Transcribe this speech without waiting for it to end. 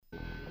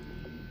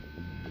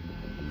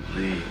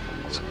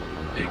hands,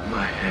 take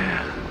my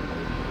hand.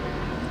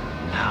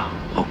 Now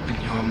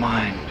open your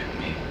mind to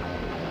me,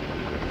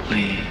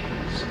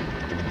 please.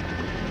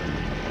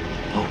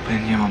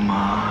 Open your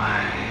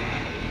mind.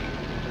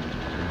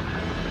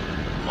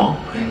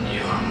 Open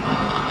your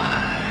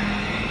mind.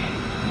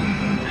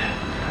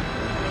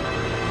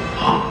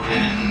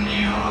 Open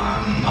your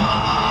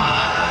mind.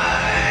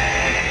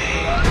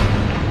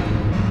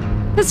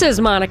 This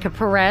is Monica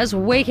Perez,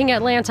 waking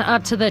Atlanta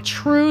up to the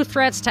true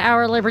threats to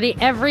our liberty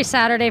every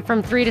Saturday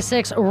from 3 to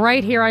 6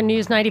 right here on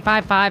News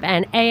 95.5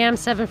 and AM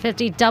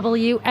 750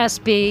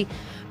 WSB.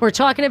 We're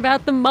talking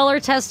about the Mueller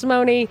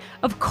testimony.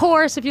 Of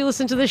course, if you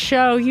listen to the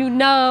show, you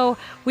know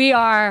we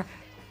are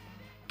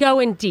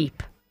going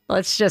deep.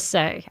 Let's just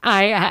say,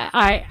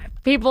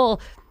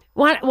 people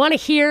want to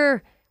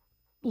hear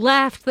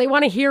left. They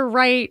want to hear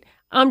right.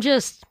 I'm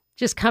just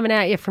coming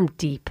at you from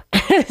deep.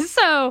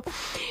 So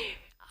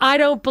I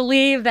don't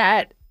believe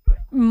that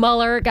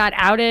Mueller got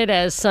outed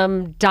as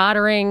some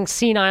doddering,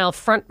 senile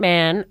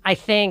frontman. I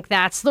think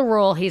that's the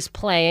role he's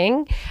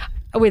playing.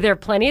 There are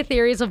plenty of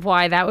theories of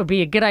why that would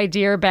be a good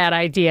idea or bad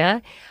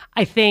idea.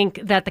 I think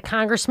that the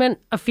congressmen,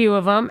 a few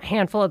of them, a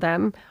handful of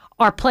them,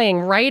 are playing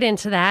right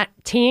into that,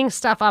 teeing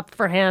stuff up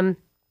for him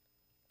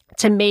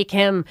to make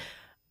him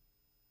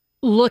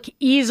look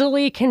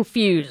easily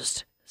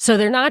confused. So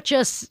they're not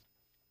just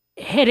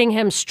hitting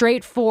him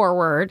straight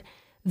forward.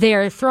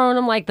 They're throwing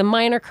him like the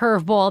minor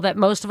curveball that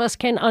most of us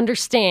can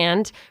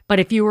understand. But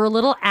if you were a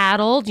little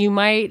addled, you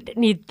might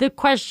need the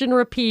question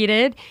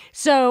repeated.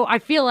 So I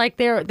feel like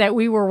that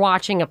we were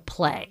watching a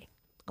play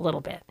a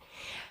little bit.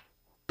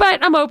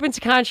 But I'm open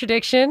to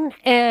contradiction.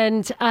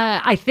 And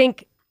I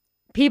think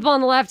people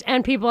on the left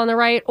and people on the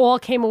right all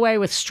came away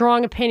with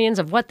strong opinions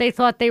of what they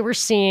thought they were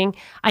seeing.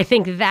 I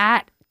think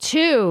that,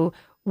 too,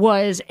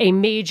 was a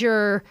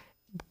major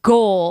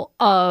goal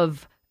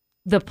of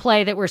the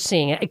play that we're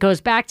seeing. It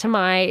goes back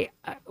to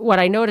what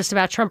I noticed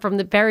about Trump from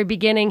the very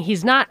beginning.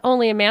 He's not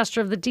only a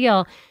master of the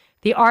deal,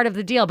 the art of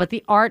the deal, but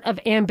the art of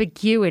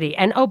ambiguity.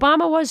 And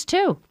Obama was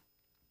too.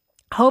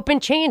 Hope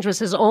and change was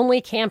his only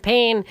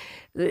campaign.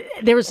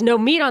 There was no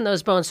meat on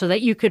those bones so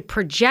that you could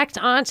project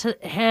onto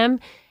him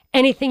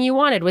anything you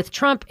wanted. With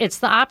Trump, it's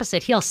the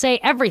opposite. He'll say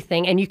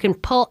everything and you can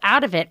pull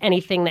out of it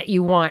anything that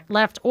you want,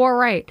 left or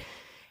right.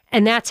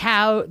 And that's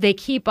how they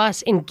keep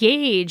us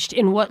engaged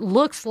in what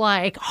looks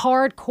like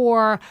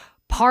hardcore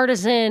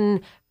partisan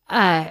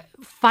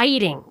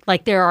fighting.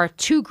 Like there are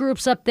two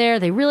groups up there.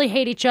 They really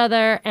hate each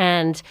other.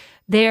 And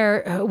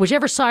they're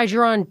whichever side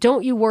you're on,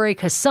 don't you worry,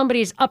 because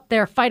somebody's up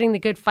there fighting the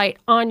good fight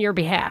on your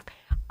behalf.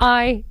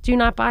 I do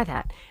not buy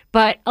that.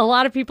 But a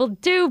lot of people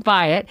do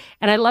buy it.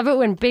 And I love it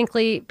when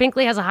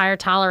Binkley has a higher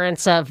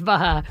tolerance of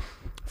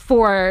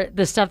for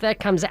the stuff that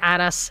comes at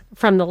us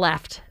from the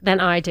left than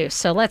I do.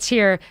 So let's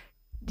hear.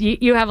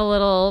 You have a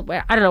little,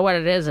 I don't know what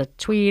it is, a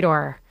tweet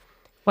or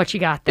what you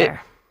got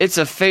there. It's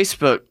a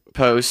Facebook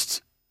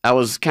post. I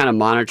was kind of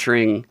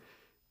monitoring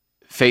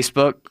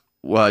Facebook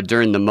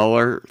during the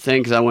Mueller thing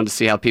because I wanted to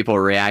see how people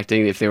were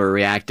reacting, if they were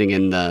reacting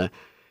in the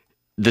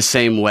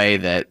same way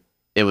that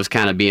it was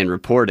kind of being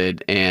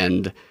reported.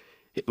 And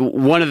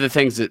one of the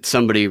things that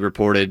somebody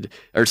reported,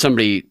 or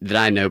somebody that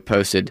I know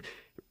posted,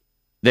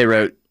 they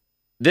wrote,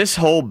 "This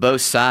whole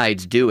both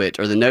sides do it,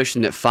 or the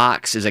notion that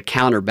Fox is a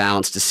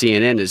counterbalance to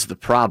CNN is the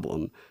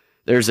problem.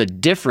 There's a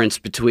difference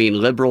between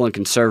liberal and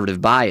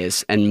conservative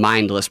bias and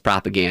mindless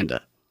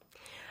propaganda."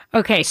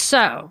 Okay,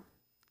 so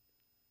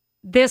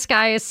this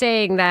guy is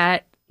saying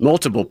that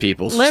multiple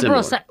people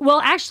liberals.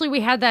 Well, actually, we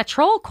had that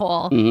troll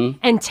call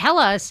and tell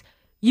us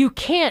you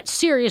can't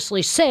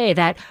seriously say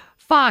that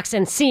Fox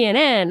and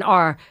CNN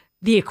are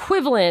the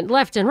equivalent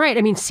left and right.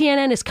 I mean,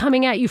 CNN is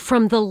coming at you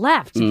from the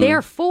left.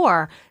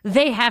 Therefore,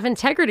 they have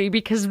integrity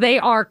because they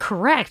are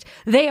correct.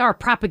 They are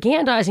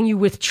propagandizing you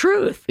with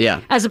truth.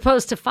 Yeah. As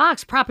opposed to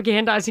Fox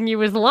propagandizing you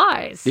with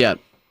lies. Yeah.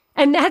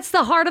 And that's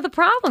the heart of the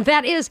problem.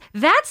 That's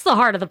the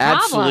heart of the problem.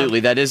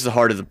 Absolutely. That is the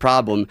heart of the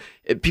problem.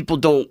 People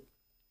don't,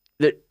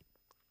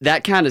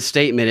 that kind of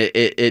statement,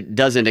 it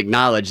doesn't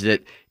acknowledge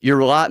that you're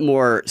a lot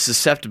more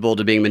susceptible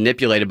to being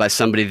manipulated by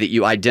somebody that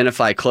you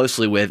identify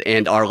closely with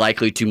and are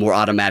likely to more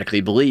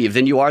automatically believe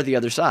than you are the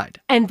other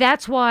side. And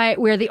that's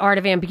where the art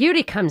of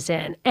ambiguity comes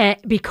in.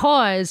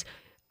 Because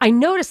I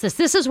noticed this.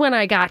 This is when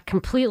I got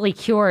completely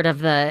cured of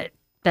the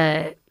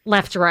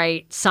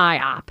left-right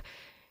psyop.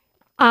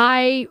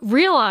 I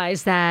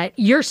realized that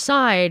your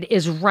side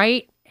is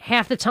right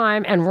half the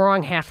time and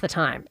wrong half the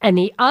time. And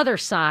the other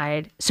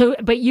side,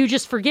 but you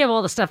just forgive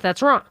all the stuff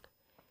that's wrong.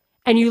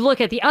 And you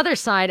look at the other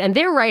side and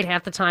they're right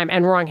half the time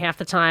and wrong half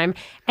the time.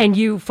 And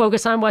you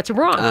focus on what's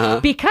wrong.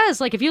 Because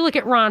like if you look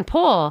at Ron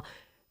Paul,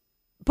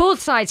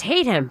 both sides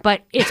hate him,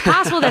 but it's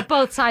possible that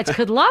both sides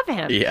could love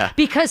him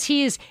because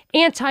he's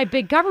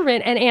anti-big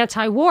government and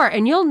anti-war.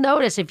 And you'll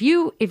notice if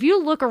you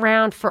look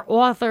around for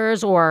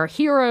authors or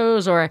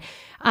heroes or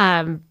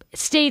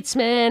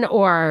statesmen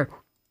or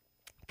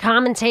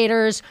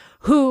commentators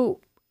who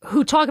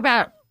talk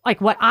about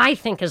like what I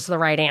think is the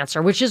right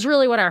answer, which is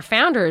really what our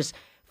founders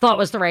thought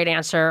was the right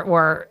answer,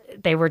 or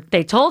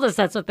they told us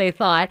that's what they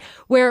thought,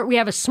 where we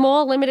have a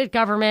small limited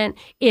government.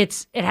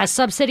 It has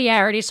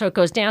subsidiarity, so it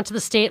goes down to the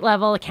state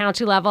level, the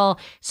county level,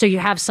 so you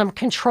have some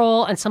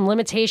control and some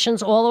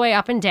limitations all the way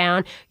up and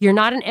down. You're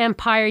not an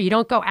empire. You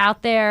don't go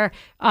out there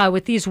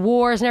with these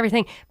wars and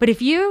everything. But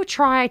if you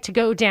try to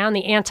go down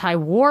the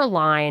anti-war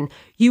line,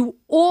 you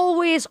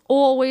always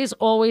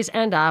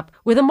end up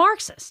with a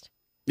Marxist.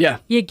 Yeah.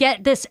 You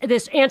get this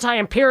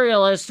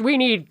anti-imperialist, we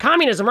need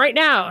communism right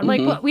now. I'm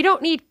like, well, we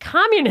don't need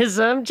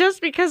communism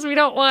just because we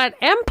don't want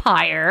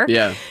empire.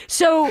 Yeah.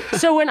 So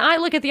when I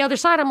look at the other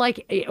side, I'm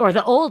like, or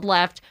the old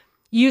left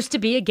used to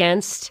be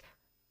against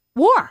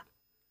war.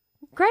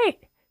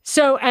 Great.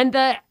 So, and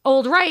the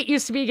old right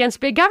used to be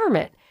against big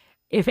government.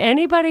 If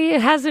anybody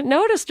hasn't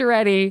noticed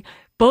already,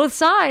 both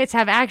sides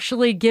have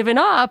actually given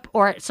up,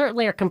 or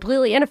certainly are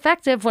completely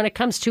ineffective when it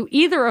comes to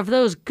either of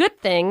those good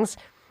things,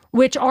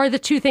 which are the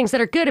two things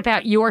that are good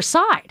about your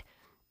side.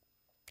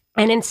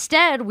 And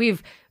instead,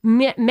 we've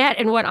met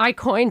in what I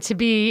coined to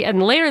be,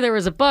 and later there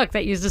was a book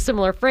that used a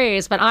similar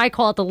phrase, but I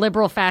call it the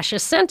liberal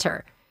fascist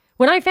center.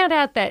 When I found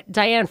out that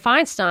Dianne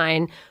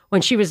Feinstein,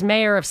 when she was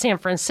mayor of San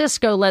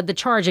Francisco, led the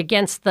charge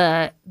against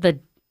the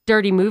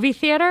dirty movie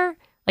theater,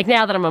 like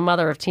now that I'm a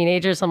mother of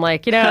teenagers, I'm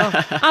like,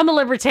 I'm a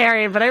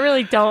libertarian, but I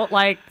really don't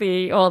like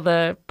all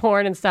the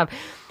porn and stuff.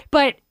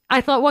 But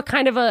I thought, what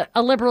kind of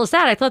a liberal is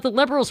that? I thought the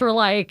liberals were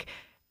like,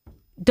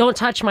 don't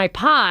touch my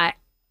pot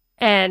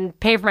and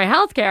pay for my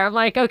health care. I'm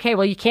like, okay,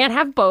 well, you can't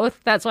have both.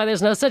 That's why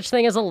there's no such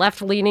thing as a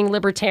left-leaning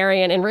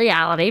libertarian in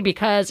reality,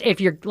 because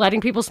if you're letting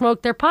people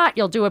smoke their pot,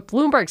 you'll do what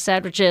Bloomberg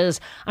said, which is,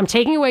 I'm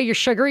taking away your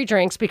sugary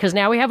drinks because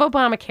now we have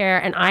Obamacare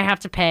and I have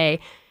to pay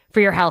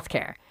for your health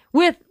care.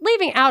 With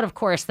leaving out, of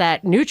course,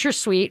 that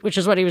NutraSweet, which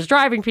is what he was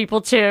driving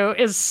people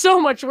to, is so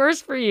much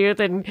worse for you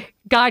than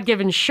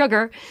God-given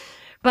sugar.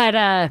 But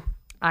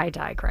I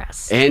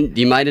digress. And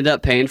you might end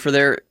up paying for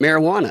their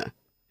marijuana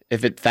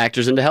if it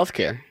factors into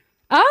healthcare.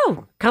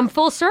 Oh, come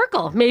full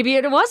circle. Maybe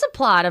it was a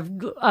plot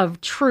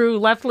of true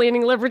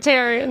left-leaning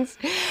libertarians.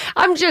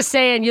 I'm just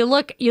saying, you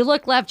look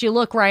left, you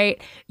look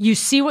right, you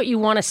see what you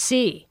want to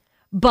see.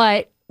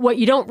 But what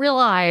you don't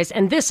realize,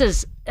 and this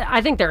is,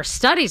 I think there are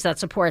studies that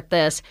support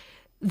this,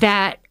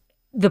 that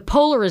the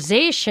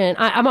polarization,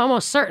 I'm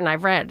almost certain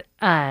I've read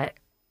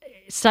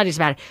studies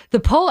about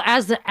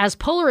it. As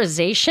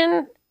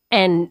polarization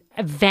and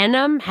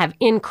venom have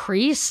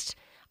increased,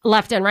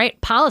 left and right,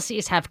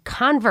 policies have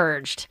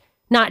converged,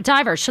 not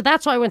diverged. So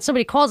that's why when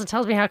somebody calls and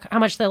tells me how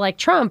much they like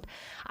Trump,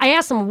 I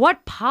ask them,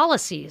 what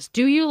policies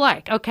do you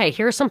like? Okay,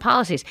 here are some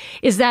policies.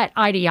 Is that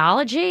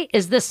ideology?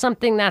 Is this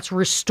something that's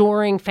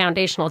restoring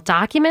foundational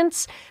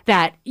documents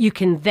that you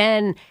can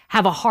then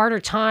have a harder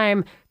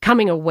time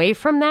coming away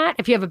from that?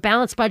 If you have a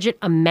balanced budget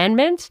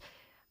amendment,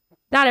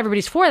 not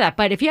everybody's for that,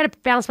 but if you had a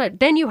balanced budget,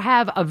 then you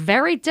have a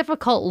very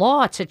difficult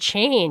law to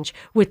change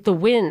with the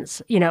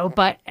winds,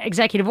 but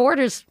executive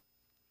orders,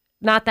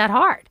 not that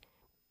hard.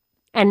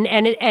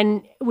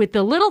 And with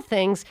the little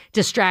things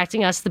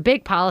distracting us, the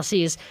big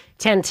policies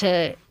tend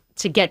to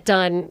get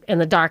done in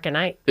the dark of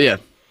night. Yeah.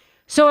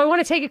 So I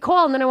want to take a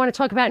call, and then I want to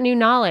talk about new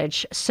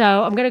knowledge. So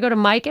I'm going to go to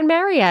Mike in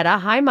Marietta.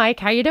 Hi, Mike.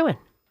 How you doing?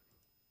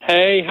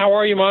 Hey, how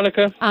are you,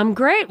 Monica? I'm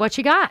great. What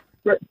you got?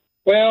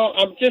 Well,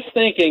 I'm just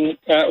thinking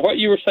what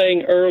you were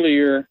saying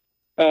earlier,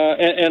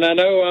 and I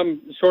know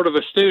I'm sort of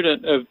a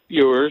student of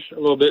yours a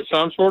little bit, so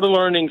I'm sort of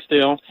learning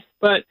still,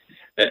 but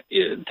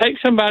take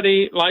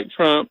somebody like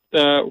Trump.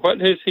 What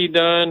has he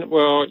done?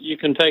 Well, you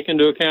can take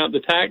into account the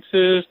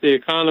taxes, the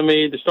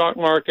economy, the stock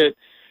market,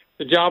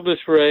 the jobless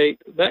rate,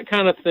 that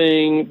kind of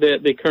thing that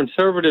the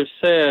conservative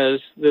says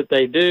that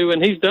they do,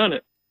 and he's done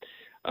it.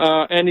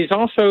 And he's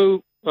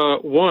also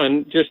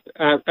won, just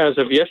as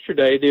of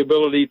yesterday, the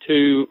ability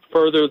to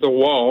further the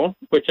wall,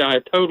 which I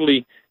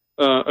totally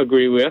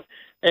agree with.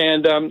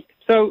 And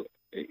so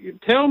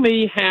tell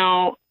me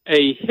how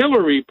a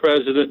Hillary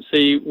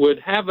presidency would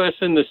have us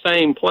in the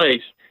same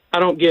place. I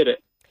don't get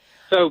it.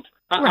 So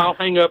I'll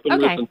hang up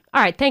and listen.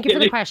 All right. Thank you for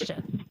the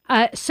question.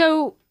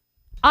 So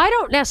I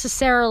don't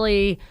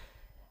necessarily,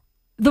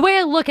 the way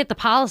I look at the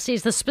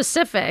policies, the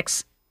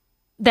specifics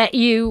that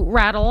you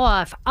rattle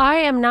off, I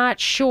am not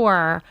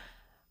sure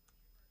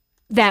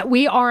that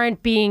we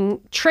aren't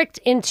being tricked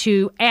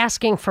into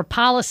asking for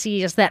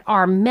policies that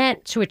are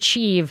meant to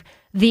achieve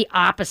the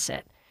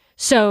opposite.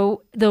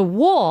 So the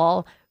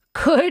wall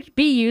could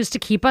be used to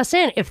keep us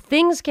in. If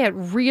things get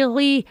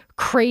really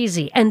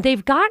crazy, and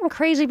they've gotten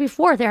crazy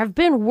before, there have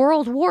been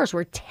world wars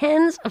where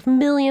tens of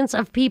millions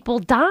of people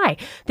die.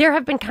 There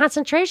have been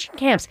concentration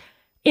camps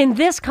in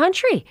this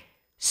country.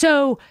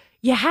 So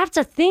you have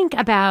to think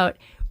about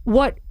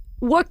what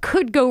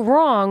could go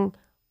wrong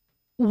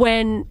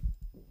when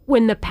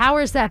the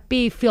powers that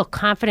be feel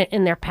confident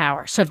in their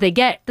power. So if they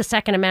get the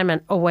Second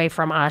Amendment away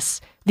from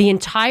us, the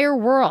entire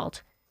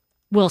world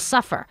will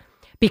suffer,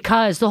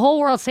 because the whole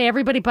world, say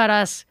everybody but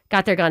us,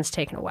 got their guns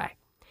taken away.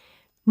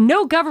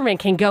 No government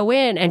can go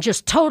in and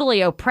just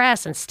totally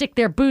oppress and stick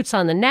their boots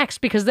on the necks,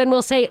 because then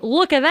we'll say,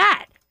 look at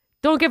that.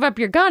 Don't give up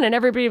your gun. And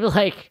everybody will be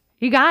like,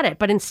 you got it.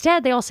 But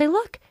instead, they all say,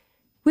 look,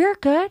 We're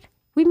good.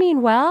 We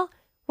mean well.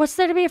 What's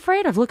there to be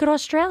afraid of? Look at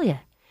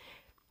Australia.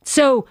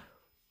 So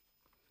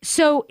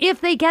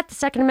if they get the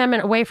Second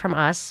Amendment away from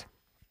us,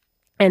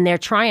 and they're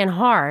trying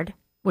hard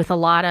with a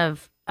lot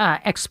of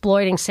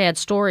exploiting sad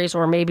stories,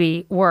 or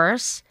maybe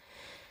worse,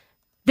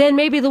 then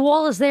maybe the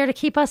wall is there to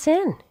keep us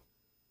in.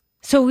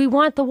 So we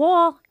want the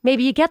wall.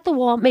 Maybe you get the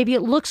wall. Maybe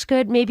it looks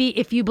good. Maybe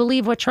if you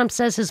believe what Trump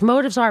says his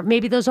motives are,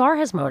 maybe those are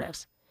his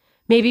motives.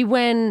 Maybe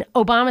when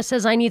Obama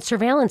says, I need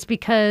surveillance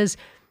because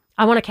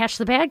I want to catch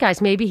the bad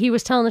guys, maybe he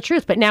was telling the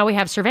truth. But now we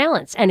have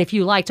surveillance. And if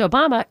you liked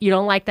Obama, you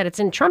don't like that it's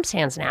in Trump's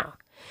hands now.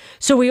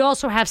 So we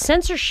also have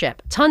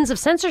censorship, tons of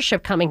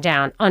censorship coming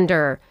down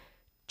under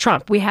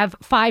Trump. We have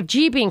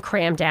 5G being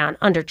crammed down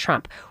under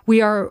Trump.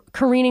 We are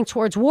careening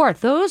towards war.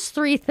 Those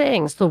three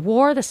things, the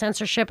war, the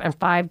censorship, and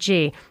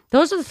 5G,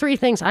 those are the three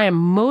things I am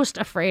most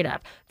afraid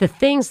of. The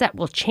things that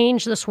will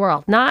change this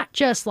world, not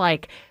just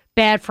like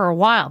bad for a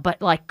while,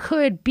 but like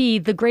could be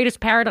the greatest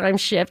paradigm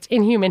shift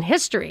in human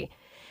history.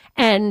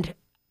 And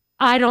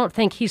I don't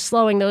think he's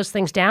slowing those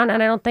things down,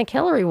 and I don't think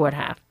Hillary would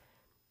have.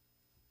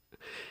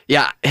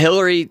 Yeah,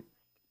 Hillary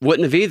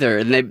wouldn't have either.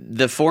 And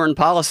the foreign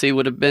policy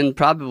would have been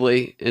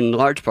probably, in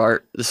large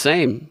part, the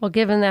same. Well,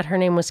 given that her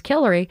name was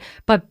Killary,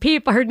 but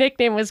her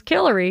nickname was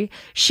Killary,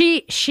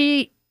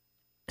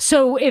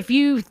 so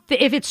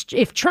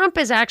if Trump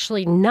is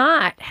actually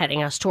not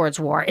heading us towards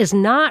war, is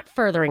not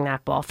furthering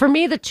that ball, for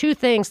me, the two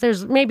things,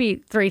 there's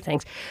maybe three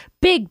things,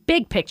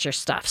 big picture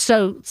stuff.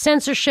 So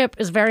censorship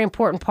is a very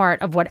important part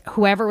of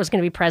whoever was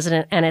going to be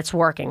president, and it's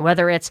working,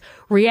 whether it's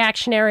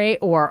reactionary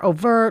or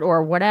overt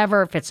or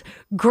whatever, if it's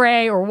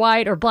gray or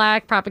white or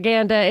black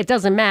propaganda, it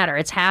doesn't matter.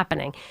 It's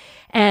happening.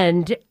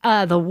 And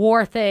the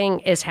war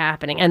thing is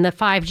happening, and the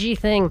 5G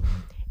thing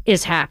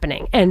is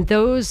happening. And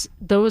those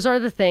are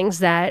the things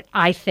that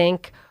I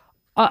think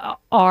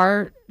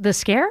are the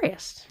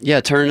scariest.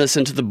 Yeah, turning us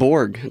into the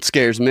Borg. It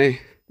scares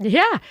me.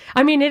 Yeah.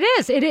 I mean, it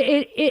is.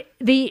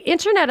 The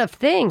Internet of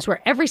Things,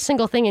 where every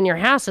single thing in your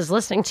house is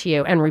listening to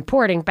you and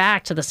reporting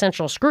back to the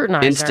central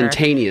scrutinizer.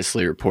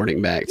 Instantaneously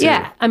reporting back, too.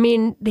 Yeah. I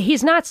mean,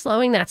 he's not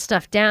slowing that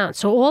stuff down.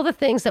 So all the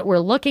things that we're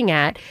looking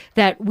at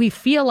that we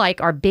feel like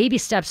are baby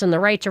steps in the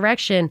right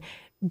direction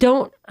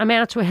don't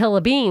amount to a hill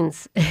of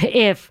beans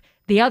if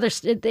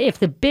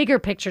the bigger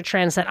picture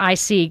trends that I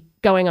see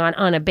going on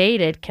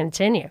unabated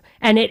continue.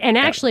 And it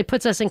actually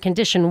puts us in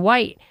condition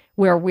white,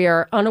 where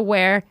we're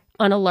unaware,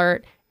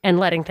 unalert, and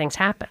letting things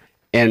happen.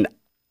 And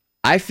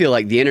I feel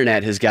like the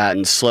internet has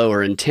gotten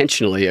slower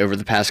intentionally over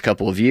the past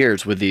couple of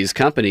years with these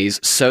companies,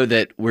 so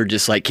that we're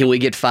just like, can we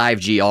get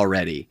 5G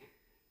already?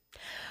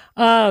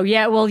 Oh,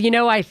 yeah. Well,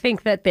 I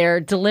think that they're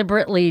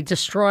deliberately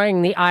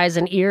destroying the eyes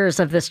and ears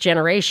of this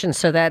generation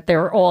so that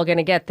they're all going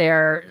to get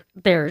they're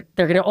going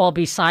to all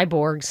be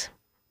cyborgs.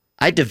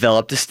 I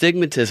developed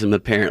astigmatism,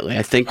 apparently.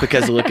 I think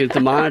because of looking at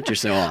the monitor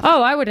so often.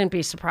 Oh, I wouldn't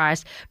be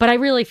surprised. But I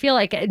really feel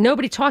like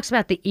nobody talks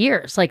about the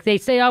ears. Like they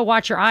say, oh,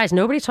 watch your eyes.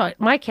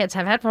 My kids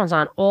have headphones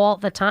on all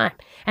the time.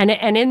 And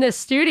in this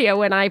studio,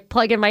 when I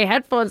plug in my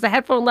headphones, the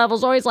headphone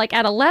level's always like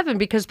at 11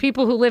 because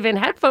people who live in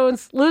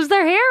headphones lose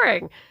their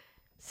hearing.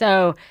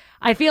 So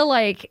I feel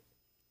like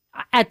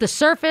at the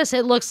surface,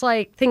 it looks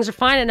like things are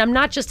fine. And I'm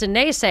not just a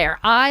naysayer.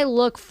 I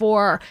look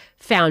for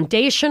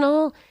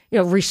foundational,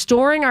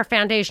 restoring our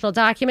foundational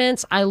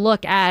documents. I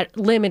look at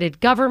limited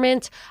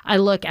government. I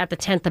look at the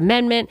 10th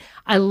Amendment.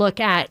 I look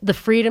at the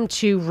freedom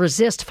to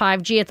resist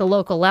 5G at the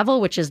local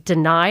level, which is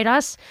denied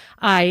us.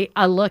 I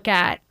look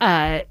at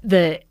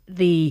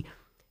the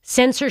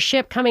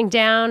censorship coming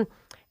down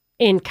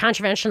in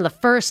contravention of the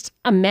First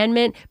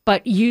Amendment,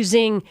 but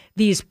using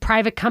these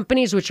private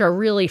companies, which are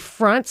really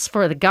fronts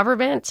for the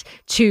government,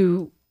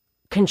 to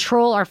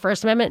control our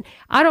First Amendment.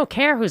 I don't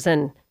care who's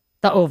in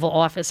the Oval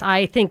Office.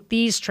 I think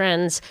these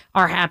trends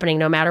are happening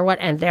no matter what,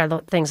 and they're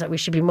the things that we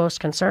should be most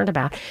concerned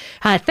about.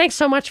 Thanks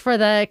so much for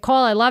the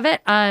call. I love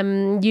it.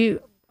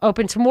 You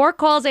open to more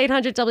calls,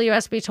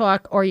 800-WSB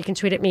Talk, or you can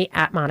tweet at me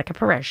at Monica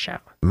Perez Show.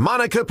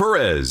 Monica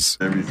Perez.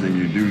 Everything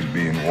you do is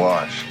being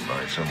watched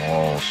by some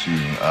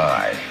all-seeing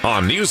eye.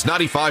 On News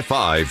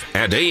 95.5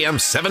 and AM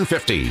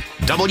 750,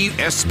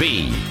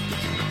 WSB.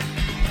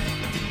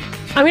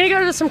 I'm going to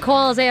go to some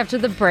calls after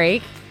the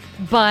break.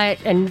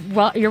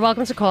 You're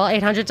welcome to call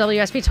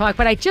 800-WSB Talk,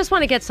 but I just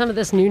want to get some of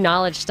this New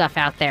Knowledge stuff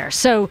out there.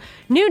 So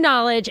New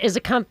Knowledge is a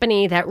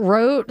company that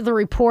wrote the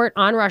report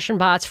on Russian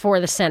bots for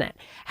the Senate.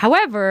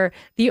 However,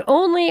 the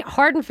only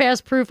hard and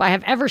fast proof I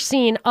have ever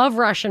seen of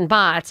Russian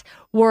bots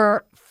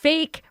were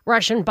fake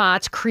Russian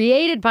bots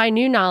created by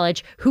New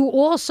Knowledge, who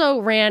also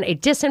ran a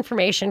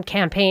disinformation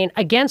campaign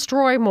against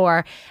Roy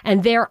Moore,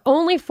 and their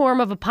only form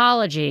of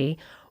apology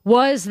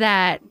was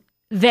that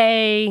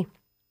they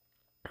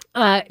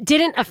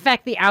didn't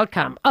affect the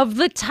outcome of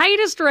the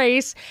tightest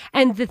race,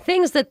 and the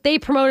things that they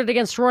promoted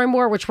against Roy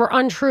Moore, which were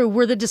untrue,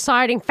 were the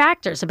deciding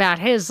factors about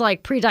his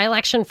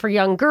predilection for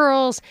young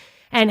girls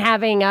and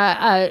having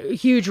a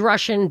huge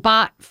Russian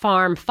bot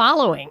farm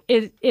following.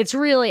 It's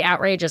really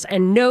outrageous,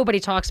 and nobody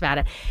talks about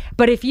it.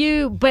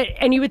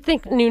 And you would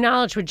think New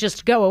Knowledge would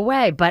just go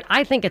away, but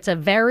I think it's a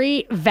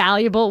very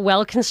valuable,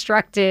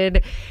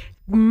 well-constructed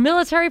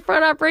military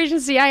front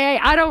operations, CIA,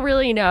 I don't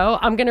really know.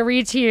 I'm going to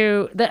read to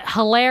you. The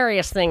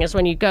hilarious thing is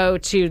when you go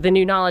to the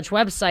New Knowledge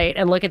website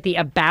and look at the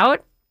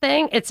About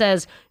thing, it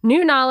says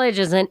New Knowledge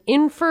is an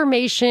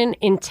information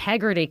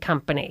integrity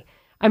company.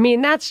 I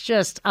mean, that's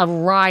just a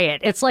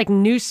riot. It's like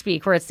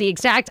Newspeak, where it's the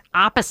exact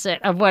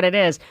opposite of what it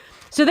is.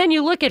 So then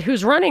you look at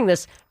who's running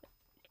this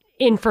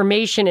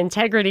information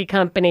integrity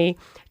company.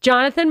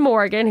 Jonathan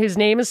Morgan, whose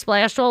name is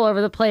splashed all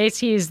over the place.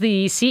 He's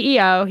the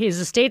CEO. He's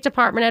a State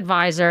Department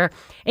advisor,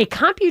 a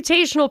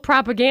computational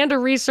propaganda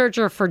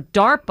researcher for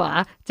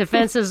DARPA,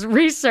 Defense's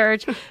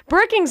Research,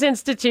 Brookings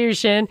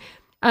Institution.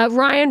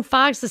 Ryan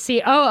Fox, the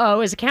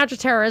COO, is a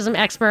counterterrorism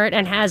expert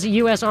and has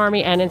U.S.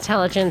 Army and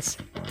intelligence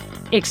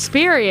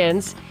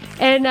experience.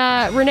 And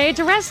Renee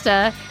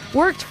DiResta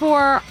worked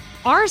for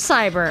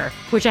RCyber,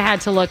 which I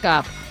had to look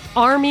up.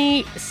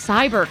 Army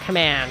Cyber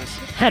Command,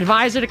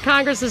 advisor to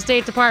Congress, the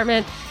State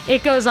Department.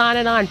 It goes on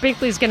and on.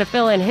 Binkley's going to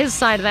fill in his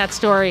side of that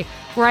story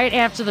right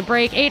after the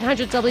break.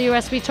 800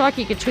 WSB Talk.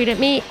 You can tweet at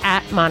me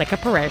at Monica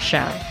Perez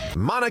Show.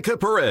 Monica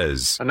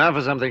Perez. And now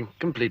for something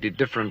completely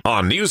different.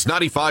 On News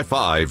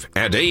 95.5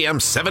 and AM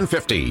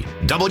 750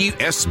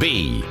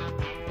 WSB.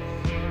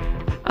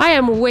 I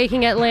am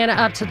waking Atlanta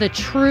up to the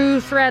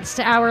true threats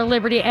to our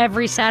liberty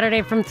every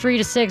Saturday from 3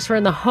 to 6. We're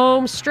in the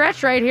home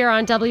stretch right here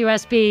on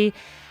WSB.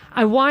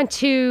 I want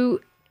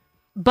to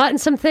button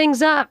some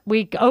things up.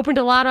 We opened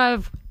a lot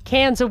of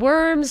cans of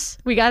worms.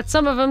 We got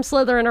some of them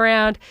slithering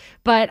around,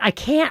 but I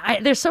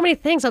can't. There's so many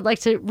things I'd like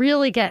to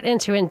really get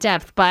into in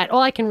depth, but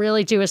all I can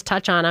really do is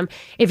touch on them.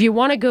 If you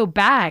want to go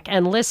back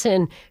and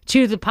listen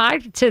to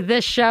to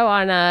this show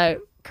on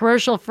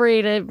commercial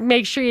free to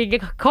make sure you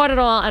get caught it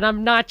all, and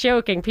I'm not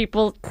joking.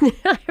 People,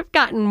 I've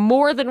gotten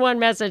more than one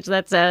message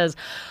that says,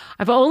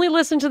 I've only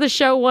listened to the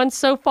show once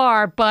so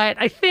far, but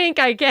I think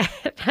I get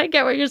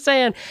what you're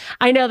saying.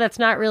 I know that's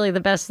not really the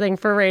best thing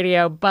for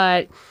radio,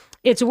 but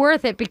it's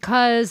worth it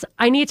because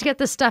I need to get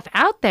this stuff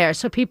out there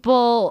so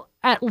people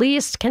at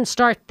least can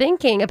start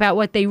thinking about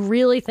what they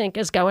really think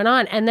is going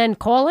on, and then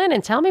call in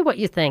and tell me what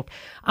you think.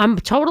 I'm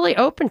totally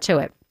open to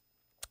it.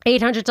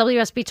 800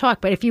 WSB Talk.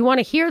 But if you want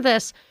to hear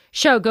this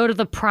show, go to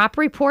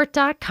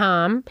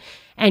thepropreport.com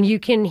and you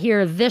can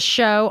hear this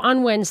show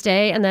on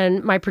Wednesday. And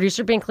then my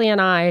producer Binkley and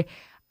I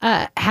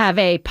have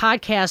a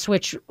podcast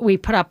which we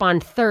put up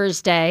on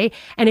Thursday.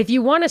 And if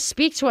you want to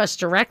speak to us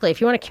directly, if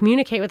you want to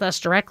communicate with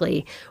us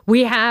directly,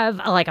 we have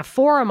like a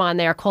forum on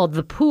there called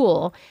The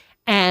Pool,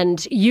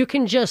 and you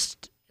can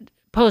just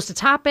post a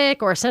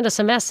topic or send us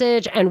a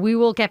message and we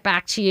will get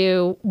back to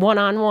you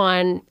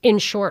one-on-one in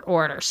short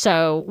order.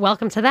 So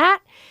welcome to that.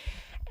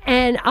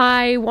 And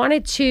I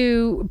wanted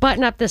to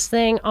button up this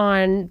thing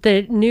on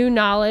the New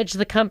Knowledge,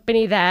 the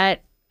company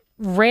that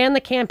ran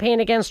the campaign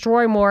against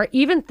Roy Moore,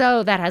 even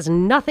though that has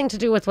nothing to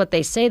do with what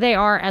they say they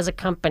are as a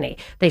company.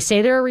 They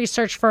say they're a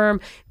research firm.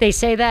 They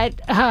say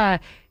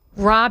that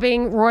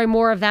robbing Roy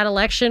Moore of that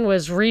election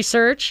was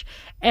research,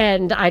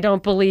 and I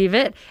don't believe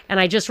it. And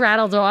I just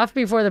rattled off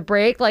before the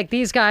break, like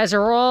these guys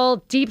are all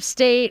deep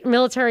state,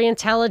 military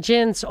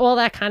intelligence, all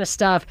that kind of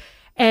stuff.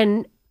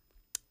 And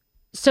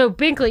so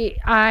Binkley,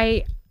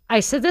 I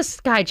said, this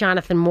guy,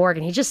 Jonathan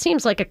Morgan, he just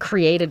seems like a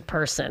created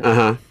person.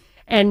 Uh-huh.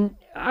 And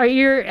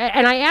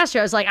I asked her,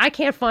 I was like, I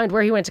can't find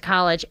where he went to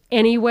college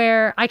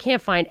anywhere. I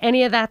can't find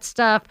any of that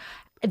stuff.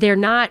 They're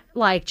not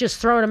like just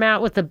throwing him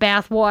out with the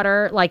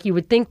bathwater like you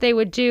would think they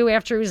would do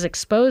after he was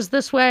exposed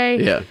this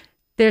way. Yeah.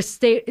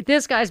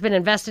 This guy's been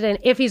invested in.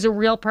 If he's a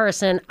real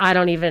person, I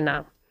don't even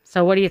know.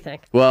 So what do you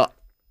think? Well,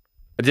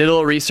 I did a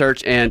little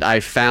research and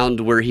I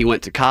found where he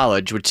went to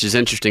college, which is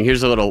interesting.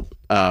 Here's a little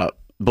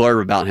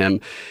blurb about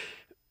him.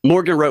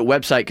 Morgan wrote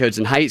website codes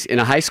in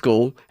a high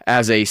school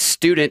as a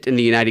student in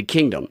the United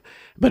Kingdom.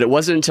 But it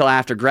wasn't until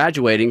after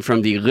graduating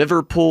from the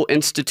Liverpool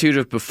Institute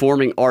of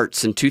Performing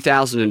Arts in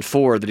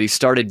 2004 that he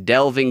started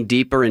delving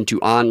deeper into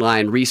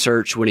online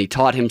research when he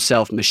taught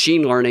himself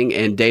machine learning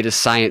and data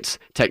science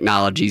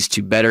technologies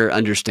to better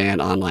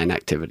understand online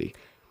activity.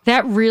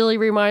 That really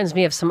reminds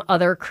me of some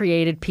other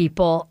created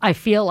people. I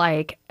feel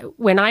like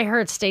when I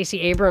heard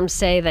Stacey Abrams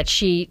say that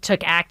she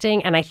took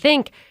acting, and I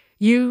think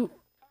you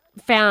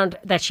found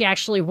that she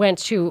actually went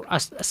to a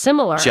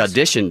similar... She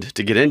auditioned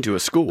to get into a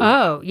school.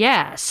 Oh,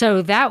 yeah.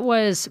 So that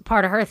was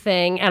part of her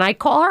thing. And I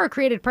call her a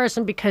created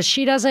person because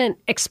she doesn't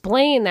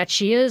explain that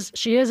she is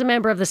a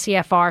member of the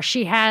CFR.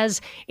 She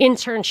has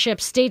internships,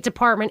 State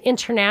Department,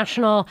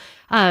 international,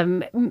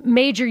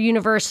 major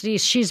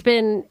universities. She's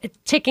been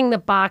ticking the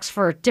box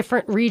for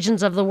different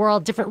regions of the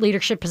world, different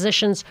leadership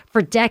positions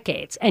for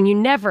decades. And you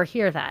never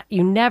hear that.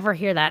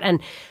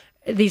 And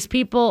these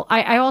people,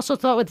 I also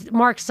thought with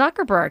Mark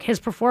Zuckerberg, his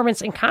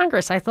performance in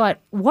Congress, I thought,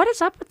 what is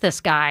up with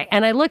this guy?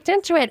 And I looked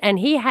into it, and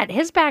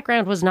his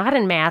background was not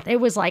in math. It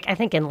was like, I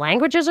think in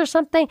languages or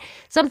something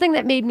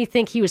that made me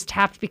think he was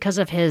tapped because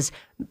of his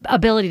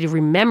ability to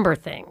remember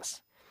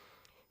things.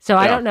 So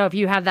I don't know if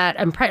you have that,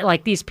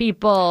 like these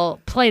people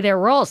play their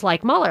roles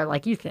like Mueller,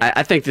 like you think.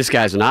 I think this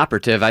guy's an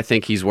operative. I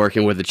think he's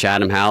working with the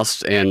Chatham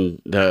House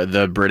and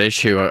the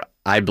British, who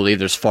I believe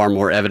there's far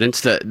more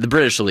evidence that the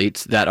British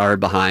elites that are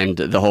behind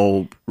the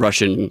whole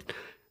Russian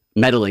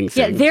meddling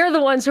thing. Yeah, they're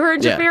the ones who are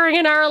interfering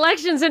in our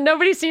elections, and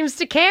nobody seems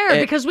to care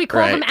because we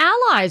call them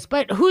allies.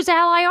 But whose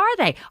ally are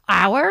they?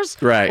 Ours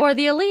or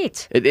the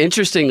elite?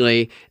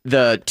 Interestingly,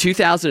 the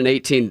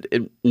 2018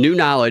 New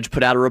Knowledge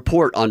put out a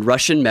report on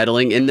Russian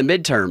meddling in the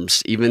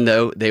midterms, even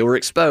though they were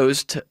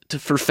exposed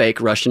for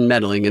fake Russian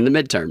meddling in the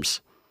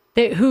midterms.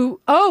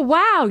 Oh,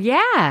 wow,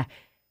 yeah.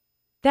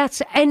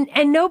 That's and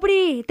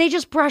nobody, they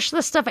just brush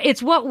this stuff.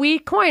 It's what we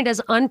coined as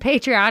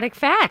unpatriotic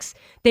facts.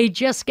 They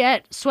just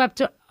get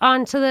swept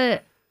onto the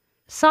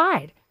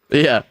side.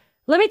 Yeah.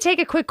 Let me take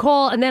a quick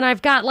call, and then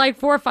I've got like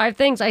 4 or 5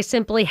 things I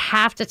simply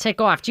have to tick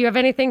off. Do you have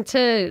anything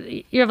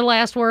you have a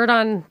last word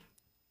on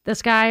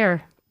this guy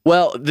or?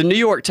 Well, the New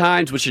York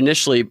Times, which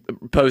initially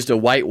posed a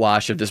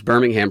whitewash of this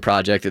Birmingham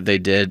project that they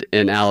did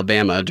in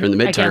Alabama during the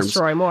midterms. Against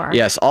Roy Moore.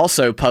 Yes,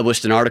 also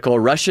published an article,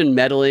 Russian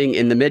meddling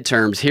in the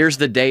midterms. Here's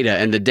the data,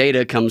 and the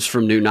data comes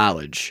from New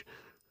Knowledge.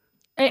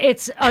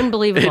 It's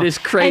unbelievable. It is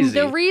crazy. And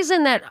the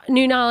reason that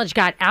New Knowledge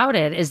got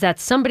outed is that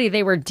somebody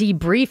they were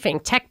debriefing,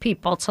 tech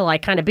people to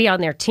like kind of be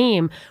on their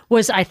team,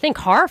 was, I think,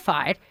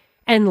 horrified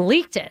and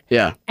leaked it.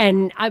 Yeah.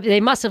 And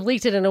they must have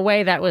leaked it in a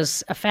way that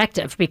was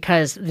effective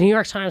because the New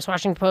York Times,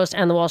 Washington Post,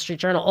 and the Wall Street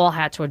Journal all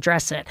had to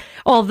address it.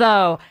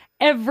 Although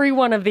every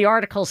one of the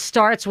articles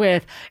starts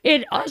with,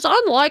 it is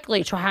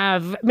unlikely to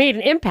have made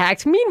an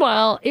impact.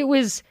 Meanwhile, it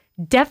was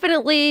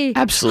definitely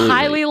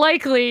highly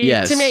likely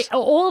to make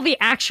all the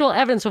actual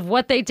evidence of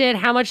what they did,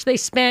 how much they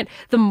spent,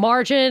 the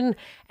margin,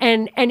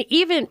 and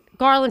even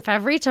Garland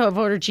Favorito of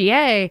Voter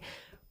GA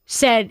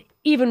said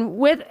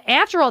even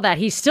after all that,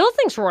 he still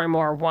thinks Roy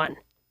Moore won.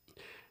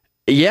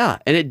 Yeah,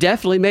 and it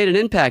definitely made an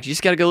impact. You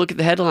just got to go look at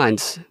the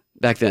headlines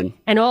back then.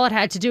 And all it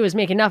had to do is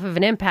make enough of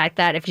an impact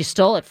that if you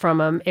stole it from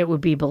him, it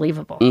would be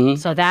believable. Mm-hmm.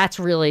 So that's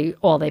really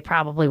all they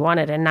probably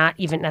wanted, and not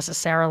even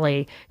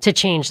necessarily to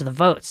change the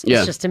votes.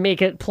 It's just to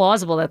make it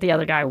plausible that the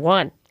other guy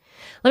won.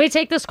 Let me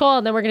take this call,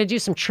 and then we're going to do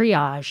some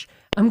triage.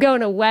 I'm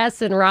going to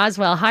Wes in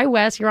Roswell. Hi,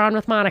 Wes. You're on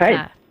with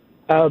Monica.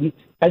 Hey.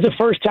 As a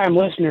first-time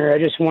listener, I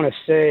just want to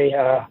say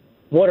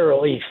what a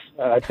relief.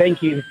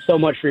 Thank you so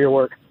much for your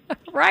work.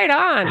 Right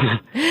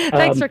on.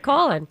 Thanks for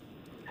calling.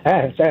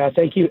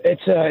 Thank you.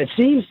 It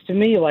seems to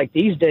me like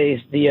these days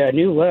the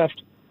new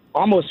left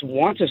almost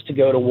wants us to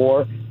go to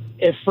war,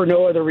 if for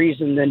no other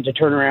reason than to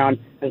turn around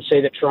and say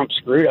that Trump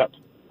screwed up.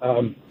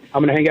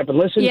 I'm going to hang up and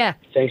listen. Yeah.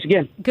 Thanks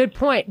again. Good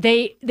point.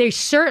 They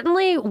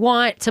certainly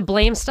want to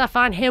blame stuff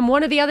on him.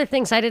 One of the other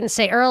things I didn't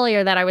say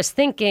earlier that I was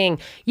thinking,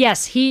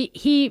 yes,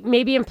 he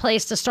may be in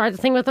place to start the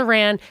thing with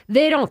Iran.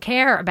 They don't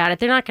care about it.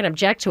 They're not going to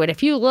object to it.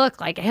 If you look,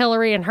 like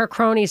Hillary and her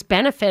cronies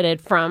benefited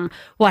from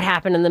what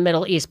happened in the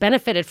Middle East,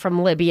 benefited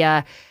from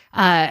Libya,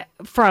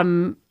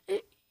 from...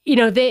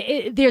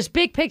 there's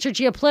big picture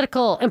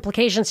geopolitical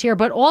implications here,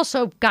 but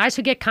also guys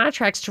who get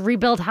contracts to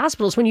rebuild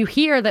hospitals. When you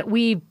hear that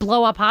we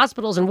blow up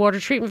hospitals and water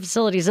treatment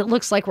facilities, it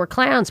looks like we're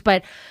clowns.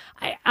 But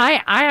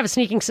I have a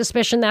sneaking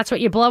suspicion that's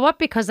what you blow up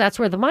because that's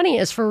where the money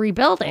is for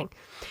rebuilding.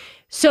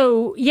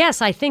 So,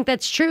 yes, I think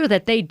that's true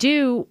that they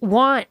do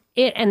want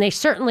it, and they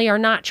certainly are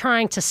not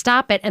trying to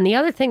stop it. And the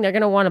other thing they're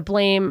going to want to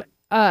blame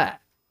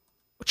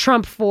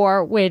Trump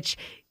for, which...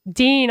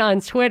 Dean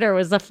on Twitter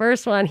was the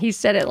first one. He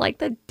said it like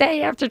the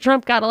day after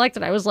Trump got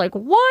elected. I was like,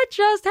 what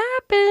just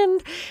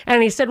happened?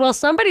 And he said, well,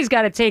 somebody's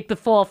got to take the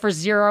fall for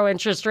zero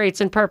interest rates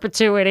in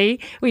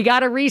perpetuity. We got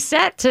to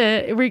reset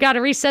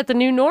the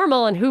new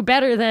normal. And who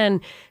better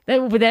than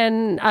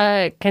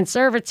a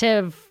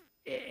conservative,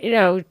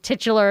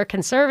 titular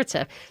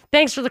conservative.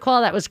 Thanks for the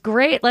call. That was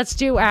great. Let's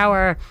tick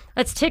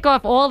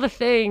off all the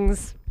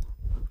things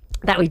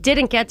that we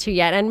didn't get to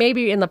yet. And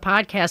maybe in the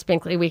podcast,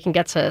 Binkley, we can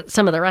get to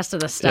some of the rest of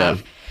the stuff.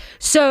 Yeah.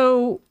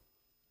 So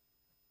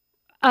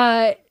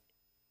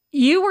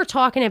you were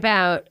talking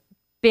about,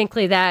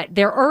 Binkley, that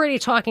they're already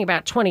talking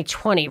about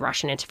 2020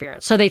 Russian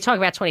interference. So they talk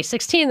about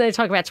 2016, then they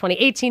talk about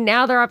 2018.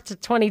 Now they're up to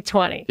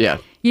 2020. Yeah.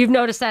 You've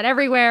noticed that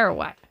everywhere or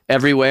what?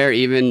 Everywhere.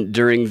 Even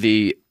during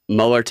the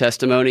Mueller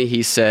testimony,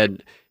 he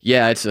said,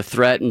 yeah, it's a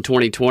threat in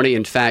 2020.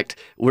 In fact,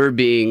 we're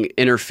being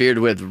interfered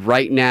with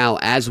right now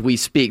as we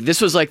speak. This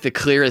was like the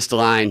clearest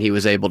line he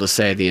was able to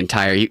say the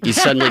entire... He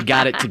suddenly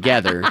got it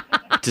together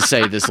to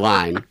say this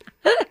line.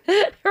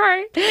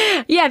 Right.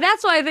 Yeah,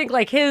 that's why I think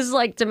like his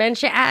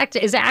dementia act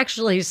is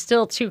actually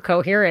still too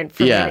coherent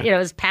for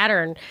his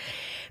pattern.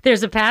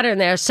 There's a pattern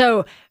there.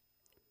 So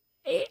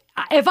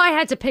if I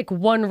had to pick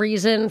one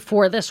reason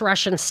for this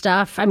Russian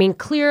stuff, I mean,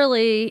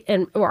 clearly,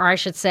 or I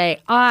should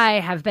say, I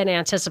have been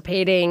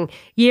anticipating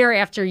year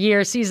after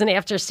year, season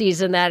after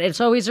season, that it's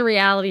always a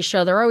reality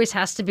show. There always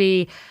has to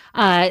be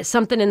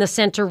something in the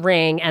center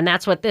ring, and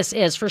that's what this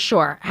is for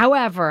sure.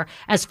 However,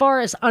 as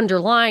far as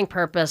underlying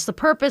purpose, the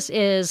purpose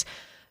is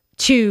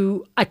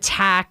to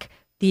attack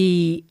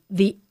even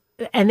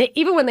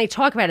when they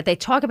talk about it,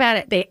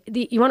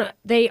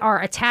 they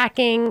are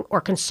attacking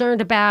or concerned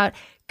about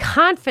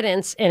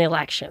confidence in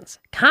elections.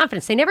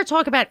 Confidence. They never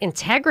talk about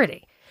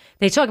integrity.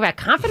 They talk about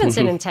confidence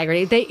and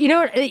integrity.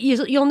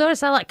 You'll notice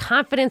that a lot.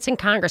 Confidence in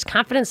Congress,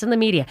 confidence in the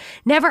media,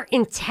 never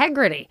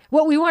integrity.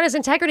 What we want is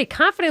integrity.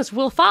 Confidence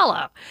will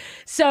follow.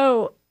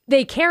 So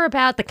they care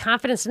about the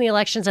confidence in the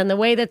elections, and the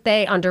way that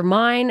they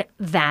undermine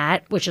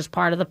that, which is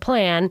part of the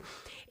plan,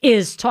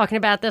 is talking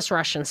about this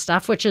Russian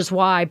stuff, which is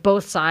why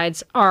both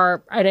sides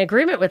are in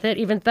agreement with it,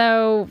 even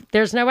though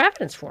there's no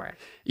evidence for it.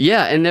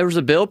 Yeah, and there was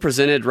a bill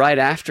presented right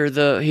after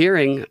the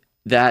hearing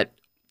that,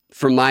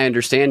 from my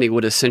understanding,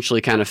 would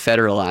essentially kind of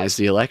federalize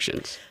the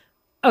elections.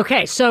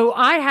 Okay, so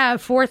I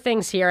have 4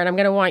 things here, and I'm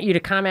going to want you to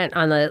comment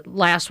on the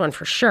last one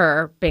for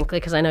sure, Binkley,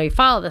 because I know you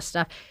follow this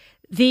stuff.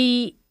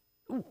 The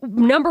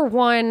number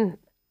one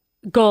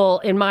goal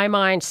in my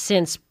mind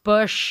since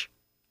Bush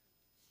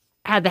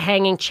had the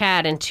hanging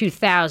Chad in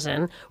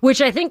 2000,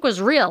 which I think was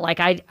real. Like,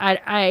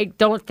 I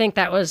don't think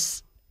that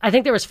was, I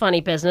think there was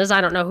funny business.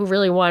 I don't know who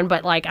really won,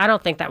 but like, I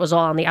don't think that was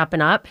all on the up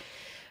and up.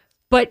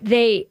 But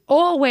the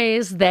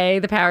powers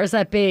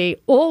that be,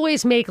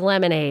 always make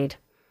lemonade.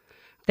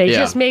 They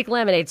just make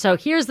lemonade. So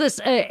here's this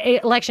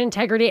election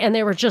integrity, and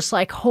they were just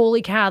like,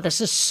 holy cow,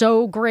 this is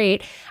so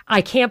great.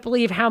 I can't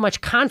believe how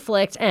much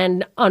conflict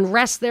and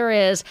unrest there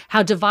is,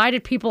 how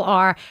divided people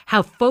are,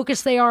 how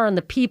focused they are on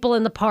the people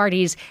and the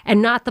parties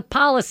and not the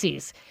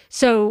policies.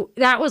 So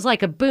that was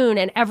like a boon.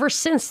 And ever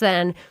since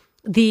then,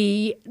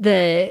 the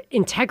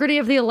integrity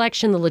of the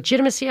election, the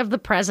legitimacy of the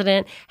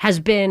president has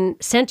been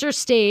center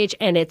stage,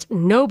 and it's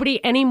nobody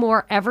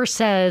anymore ever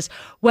says,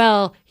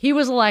 well, he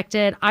was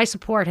elected, I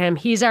support him,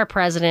 he's our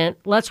president,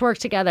 let's work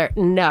together.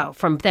 No,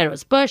 from then it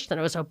was Bush, then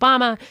it was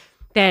Obama,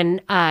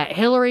 then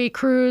Hillary,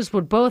 Cruz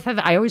would both have.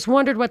 I always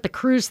wondered what the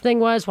Cruz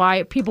thing was,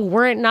 why people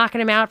weren't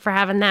knocking him out for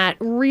having that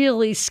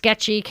really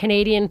sketchy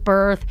Canadian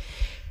birth.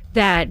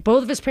 That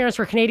both of his parents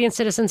were Canadian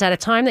citizens at a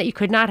time that you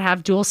could not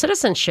have dual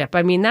citizenship.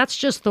 I mean, that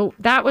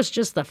was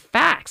just the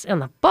facts and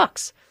the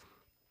books.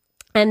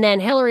 And then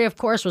Hillary, of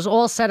course, was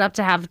all set up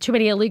to have too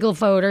many illegal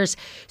voters.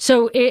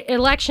 So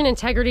election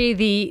integrity,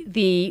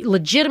 the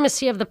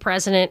legitimacy of the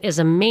president is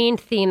a main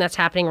theme that's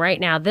happening right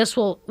now. This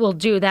will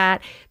do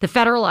that. The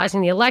federalizing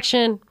the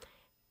election.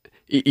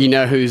 You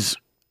know who's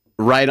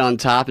right on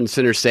top and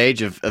center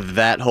stage of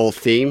that whole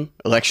theme,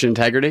 election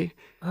integrity?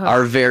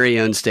 Our very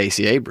own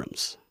Stacey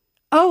Abrams.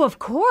 Oh, of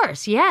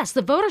course. Yes,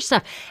 the voter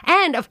stuff.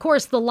 And, of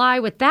course, the lie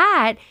with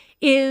that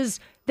is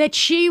that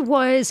she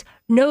was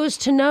nose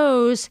to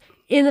nose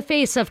in the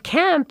face of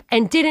Kemp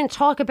and didn't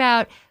talk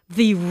about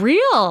the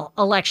real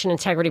election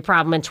integrity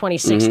problem in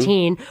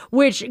 2016,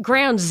 which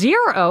ground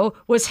zero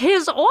was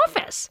his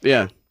office.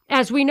 Yeah.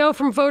 As we know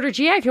from Voter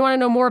GA, if you want to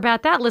know more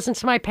about that, listen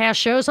to my past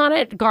shows on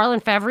it.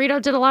 Garland Favorito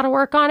did a lot of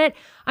work on it.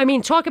 I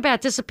mean, talk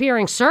about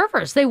disappearing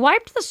servers. They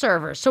wiped the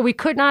servers, so we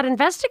could not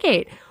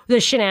investigate the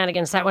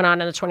shenanigans that went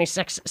on in the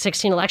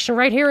 2016 election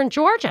right here in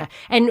Georgia.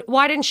 And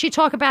why didn't she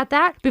talk about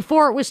that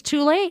before it was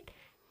too late?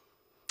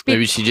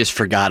 Maybe she just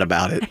forgot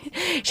about it.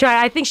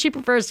 I think she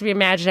prefers to be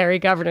imaginary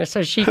governor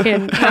so she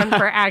can run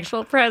for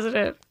actual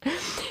president.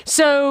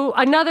 So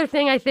another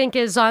thing I think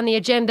is on the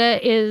agenda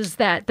is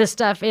that this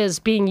stuff is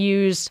being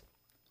used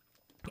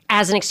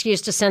as an excuse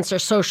to censor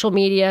social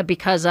media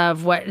because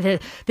of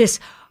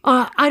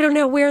I don't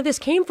know where this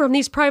came from.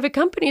 These private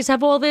companies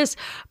have all this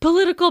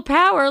political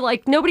power.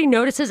 Like, nobody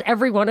notices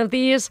every one of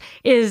these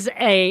is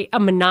a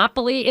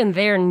monopoly in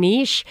their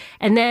niche.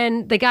 And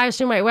then the guy who's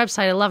doing my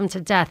website, I love him to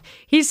death.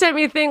 He sent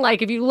me a thing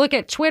like, if you look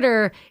at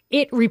Twitter,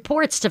 it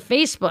reports to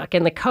Facebook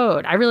in the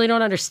code. I really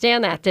don't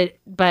understand that.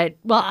 But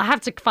I'll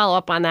have to follow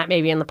up on that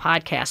maybe in the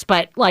podcast.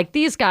 But like,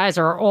 these guys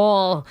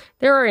are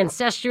there are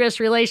incestuous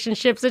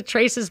relationships. It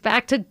traces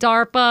back to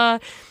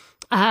DARPA.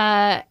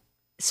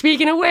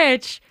 Speaking of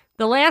which,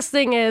 the last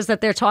thing is that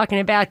they're talking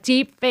about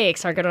deep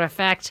fakes are going to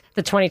affect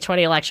the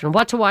 2020 election.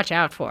 What to watch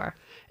out for.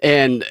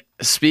 And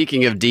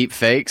speaking of deep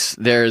fakes,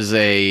 there's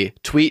a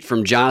tweet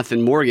from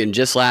Jonathan Morgan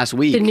just last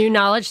week. The New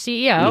Knowledge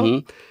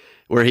CEO.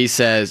 Where he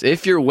says,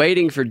 if you're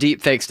waiting for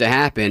deep fakes to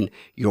happen,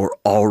 you're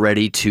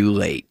already too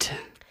late.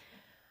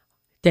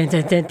 Dun,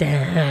 dun, dun,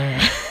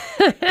 dun.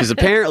 Because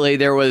apparently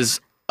there was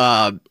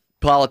a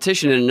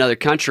politician in another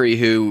country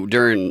who,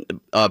 during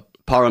a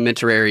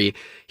parliamentary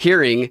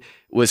hearing,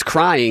 was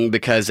crying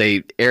because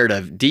they aired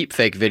a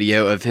deepfake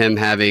video of him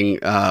having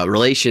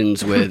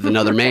relations with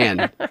another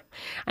man.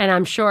 And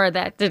I'm sure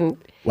that didn't...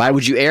 Why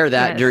would you air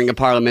that during a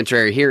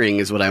parliamentary hearing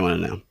is what I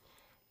want to know.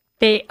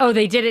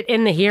 They did it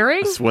in the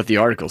hearing? That's what the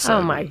article said.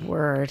 Oh, my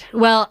word.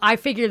 Well, I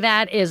figure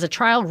that is a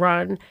trial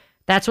run.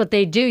 That's what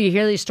they do. You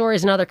hear these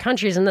stories in other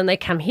countries, and then they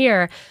come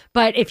here.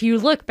 But if you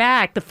look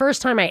back, the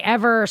first time I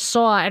ever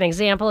saw an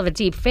example of a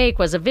deep fake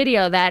was a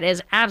video that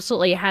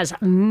has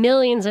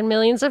millions and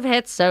millions of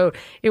hits. So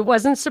it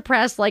wasn't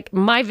suppressed like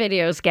my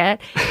videos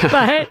get.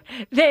 But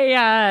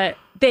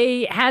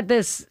they had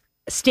this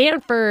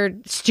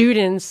Stanford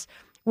students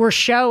were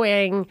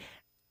showing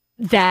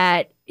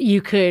that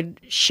you could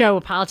show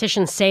a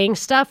politician saying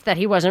stuff that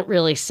he wasn't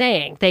really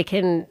saying. They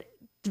can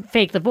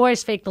fake the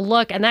voice, fake the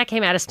look, and that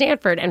came out of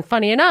Stanford. And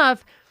funny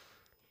enough,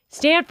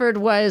 Stanford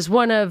was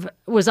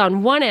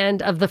on one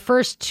end of the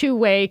first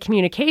two-way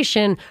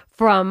communication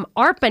from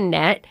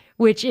ARPANET,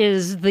 which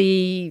is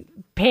the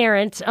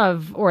parent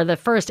of, or the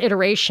first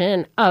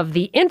iteration of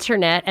the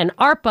internet, and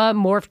ARPA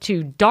morphed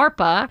to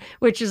DARPA,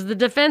 which is the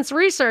defense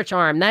research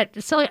arm. I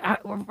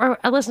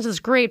listened to this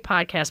great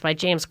podcast by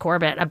James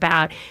Corbett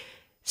about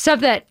stuff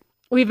that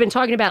we've been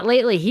talking about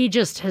lately. He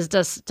just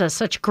does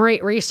such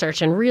great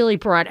research and really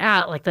brought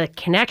out like the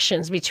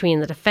connections between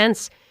the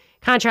defense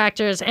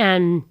contractors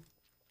and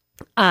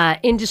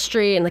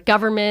industry and the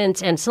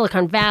government and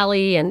Silicon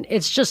Valley, and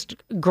it's just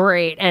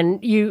great. And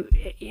you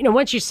know,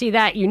 once you see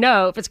that, you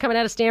know, if it's coming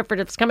out of Stanford,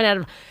 if it's coming out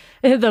of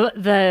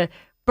the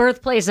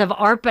birthplace of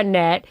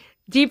ARPANET,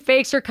 deep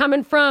fakes are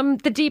coming from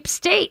the deep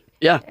state.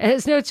 Yeah.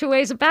 There's no two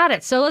ways about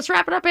it. So let's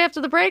wrap it up after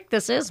the break.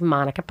 This is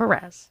Monica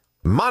Perez.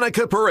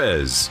 Monica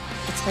Perez.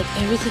 It's like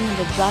everything I've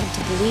been brought up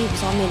to believe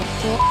is all made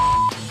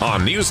up.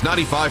 On News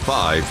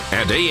 95.5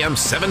 and AM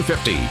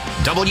 750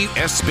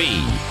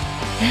 WSB.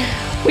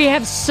 We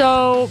have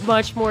so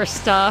much more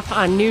stuff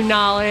on new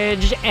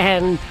knowledge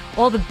and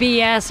all the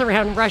BS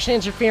around Russian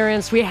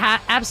interference. We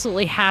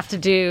absolutely have to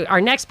do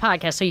our next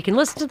podcast. So you can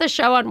listen to the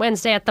show on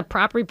Wednesday at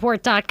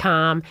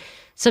thepropreport.com.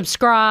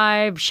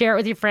 Subscribe, share it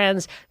with your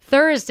friends.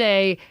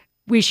 Thursday,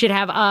 we should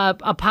have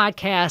a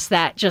podcast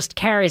that just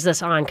carries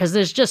this on, because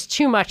there's just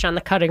too much on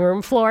the cutting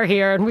room floor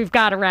here, and we've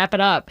got to wrap it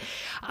up.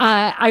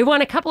 I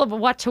want a couple of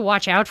what to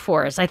watch out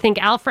for. I think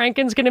Al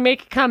Franken's going to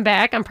make a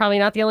comeback. I'm probably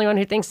not the only one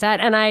who thinks that.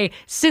 And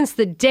since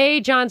the day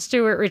Jon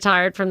Stewart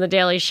retired from The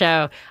Daily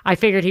Show, I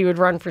figured he would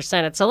run for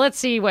Senate. So let's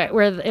see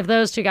if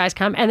those two guys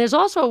come. And there's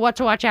also a what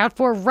to watch out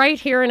for right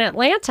here in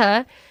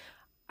Atlanta.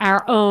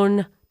 Our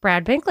own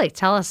Brad Binkley.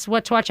 Tell us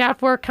what to watch out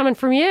for coming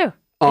from you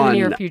in the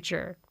near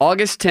future.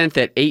 August 10th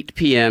at 8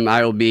 p.m.,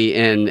 I will be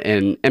in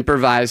an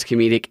improvised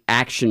comedic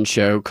action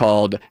show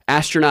called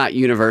Astronaut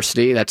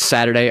University. That's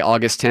Saturday,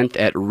 August 10th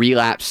at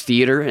Relapse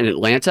Theater in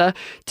Atlanta.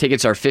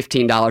 Tickets are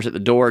 $15 at the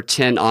door,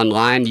 $10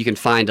 online. You can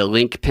find a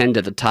link pinned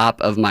at the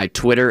top of my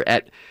Twitter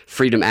at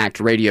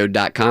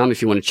freedomactradio.com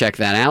if you want to check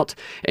that out.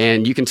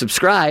 And you can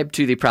subscribe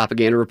to the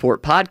Propaganda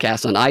Report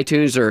podcast on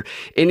iTunes or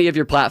any of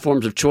your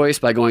platforms of choice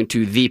by going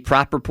to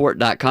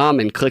thepropreport.com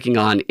and clicking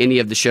on any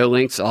of the show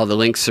links. All the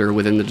links are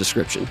within the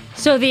description.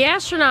 So the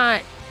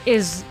astronaut,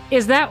 is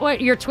that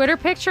what your Twitter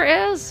picture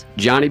is?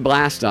 Johnny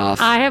Blastoff.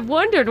 I have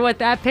wondered what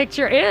that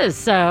picture is.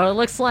 So it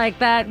looks like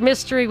that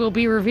mystery will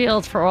be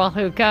revealed for all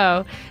who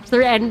go.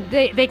 And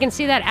they can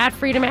see that at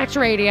Freedom Act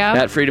Radio.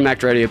 At Freedom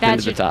Act Radio,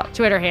 pinned to the top.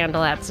 Twitter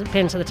handle, that's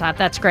pinned to the top.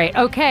 That's great.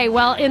 Okay,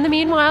 well, in the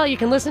meanwhile, you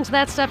can listen to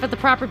that stuff at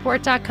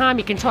thepropreport.com.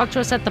 You can talk to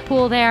us at the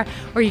pool there,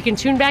 or you can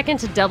tune back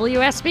into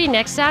WSB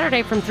next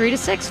Saturday from 3 to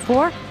 6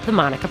 for The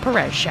Monica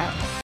Perez Show.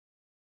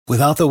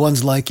 Without the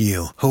ones like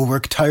you, who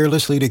work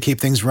tirelessly to keep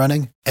things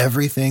running,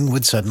 everything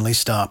would suddenly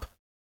stop.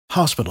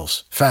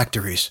 Hospitals,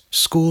 factories,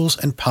 schools,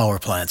 and power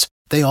plants,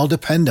 they all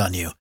depend on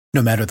you.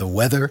 No matter the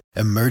weather,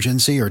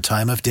 emergency, or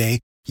time of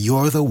day,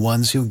 you're the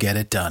ones who get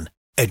it done.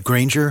 At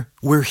Grainger,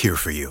 we're here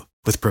for you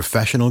with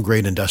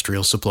professional-grade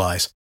industrial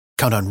supplies.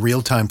 Count on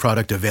real-time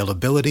product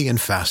availability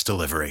and fast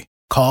delivery.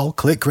 Call,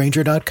 click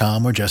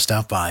Grainger.com, or just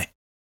stop by.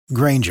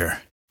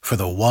 Grainger, for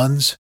the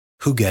ones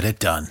who get it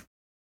done.